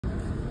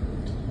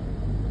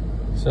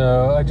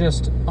So I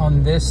just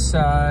on this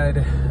side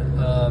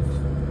of,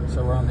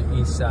 so we're on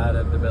the east side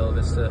of the Bella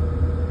Vista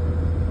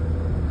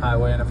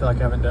Highway, and I feel like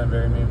I haven't done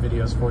very many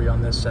videos for you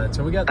on this side.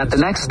 So we got at the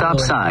next stop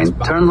sign,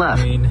 turn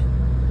left.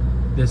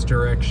 This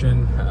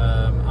direction.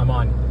 I'm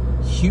on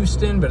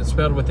Houston, but it's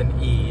spelled with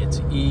an E. It's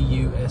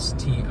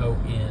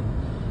E-U-S-T-O-N.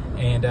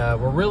 And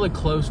we're really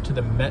close to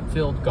the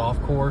Metfield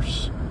golf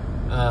course.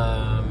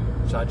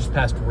 So I just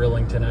passed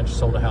Rillington. I just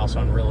sold a house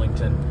on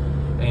Rillington.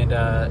 And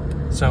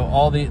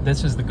so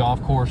this is the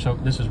golf course. So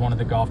this is one of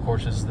the golf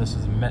courses. This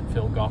is the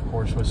Metfield golf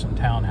course with some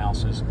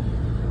townhouses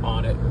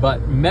on it.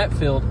 But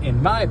Metfield,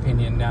 in my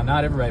opinion, now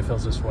not everybody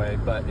feels this way,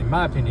 but in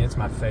my opinion, it's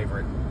my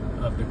favorite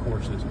of the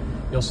courses.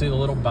 You'll see the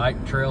little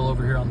bike trail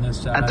over here on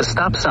this side. At the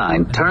stop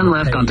sign, turn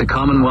left onto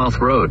Commonwealth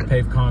Road.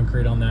 Paved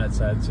concrete on that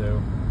side.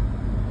 So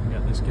we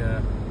got this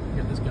guy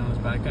on his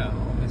bike. I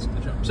missed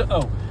the jump.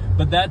 So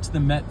but that's the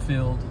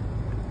Metfield.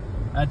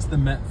 That's the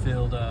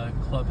Metfield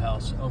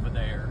clubhouse over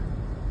there.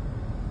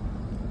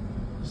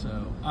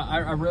 So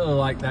I really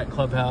like that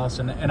clubhouse,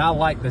 and I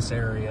like this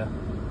area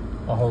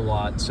a whole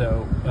lot.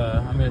 So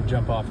I'm going to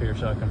jump off here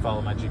so I can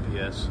follow my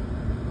GPS.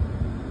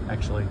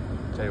 Actually,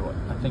 tell you what,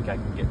 I think I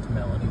can get to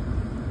Melanie.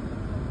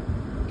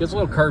 It gets a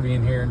little curvy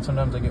in here, and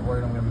sometimes I get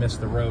worried I'm going to miss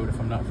the road if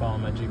I'm not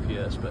following my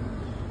GPS. But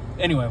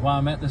anyway, while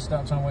I'm at this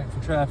stop sign waiting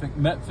for traffic,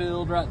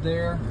 Metfield right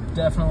there,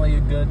 definitely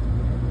a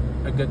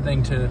good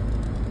thing to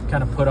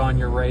kind of put on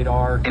your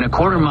radar. In a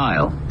quarter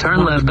mile,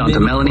 turn left onto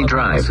Melanie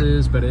Drive.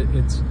 But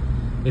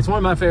it's one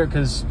of my favorite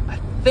because I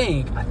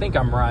think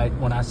I'm right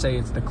when I say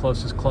it's the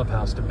closest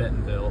clubhouse to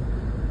Bentonville,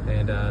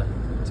 and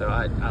so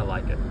I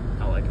like it.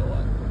 I like it a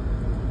lot.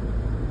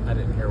 I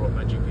didn't hear what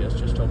my GPS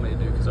just told me to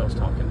do because I was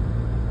talking.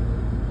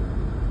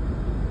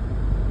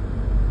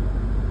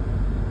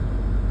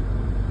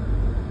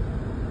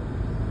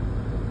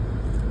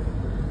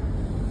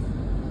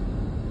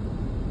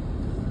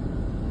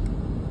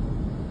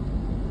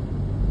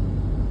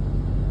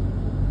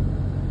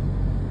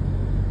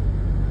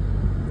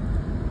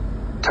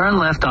 Turn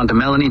left onto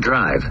Melanie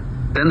Drive.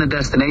 Then the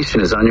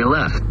destination is on your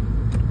left.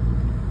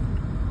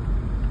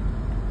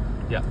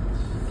 Yeah.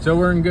 So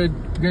we're in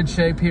good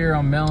shape here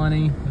on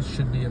Melanie. This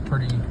should be a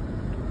pretty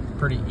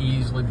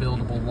easily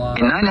buildable lot.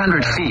 In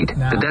 900 feet,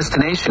 the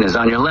destination is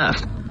on your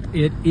left.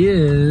 It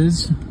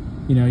is,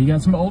 you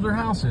got some older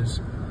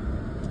houses.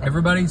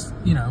 Everybody's,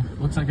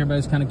 looks like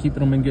everybody's kind of keeping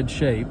them in good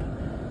shape.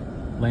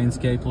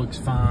 Landscape looks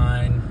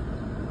fine,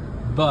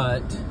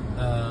 but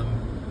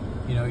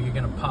you're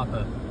gonna pop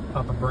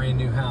a brand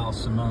new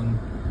house among,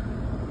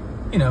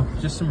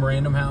 just some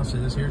random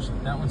houses.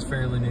 That one's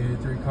fairly new,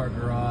 3-car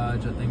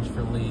garage. That thing's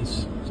for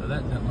lease, so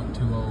that doesn't look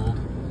too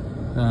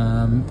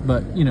old.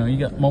 But you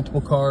got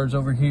multiple cars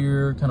over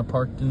here, kind of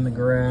parked in the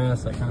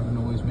grass. That kind of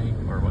annoys me,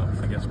 or well,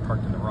 I guess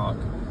parked in the rock.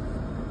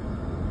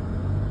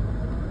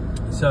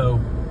 So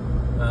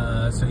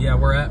yeah,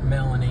 we're at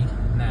Melanie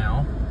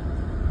now.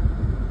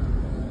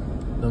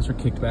 Those are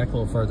kicked back a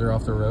little further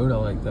off the road. I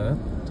like that.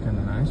 It's kind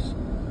of nice.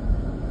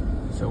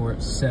 So we're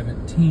at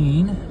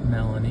 17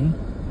 Melanie.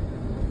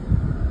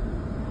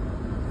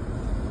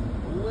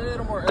 A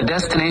little more. The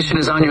destination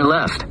is on your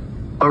left.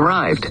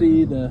 Arrived.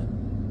 See the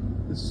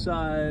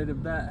side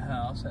of that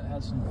house that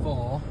has some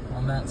fall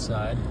on that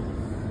side.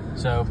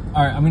 So,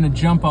 all right, I'm going to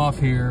jump off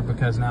here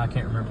because now I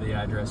can't remember the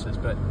addresses.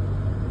 But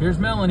here's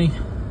Melanie.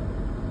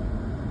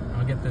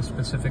 I'll get the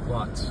specific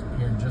lots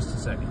here in just a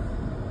second.